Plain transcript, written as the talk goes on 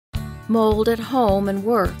mold at home and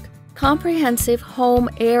work. Comprehensive home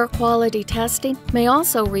air quality testing may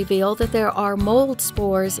also reveal that there are mold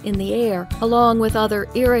spores in the air, along with other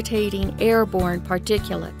irritating airborne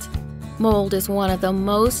particulates. Mold is one of the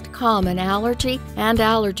most common allergy and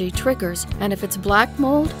allergy triggers, and if it's black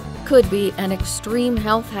mold, could be an extreme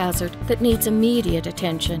health hazard that needs immediate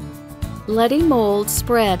attention. Letting mold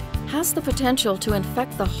spread has the potential to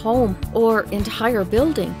infect the home or entire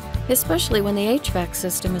building, especially when the HVAC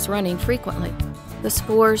system is running frequently. The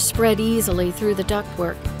spores spread easily through the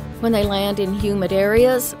ductwork. When they land in humid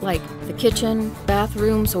areas like the kitchen,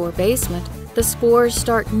 bathrooms, or basement, the spores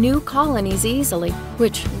start new colonies easily,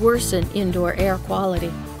 which worsen indoor air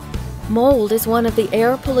quality. Mold is one of the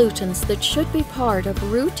air pollutants that should be part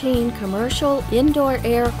of routine commercial indoor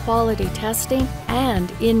air quality testing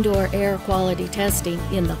and indoor air quality testing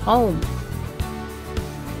in the home.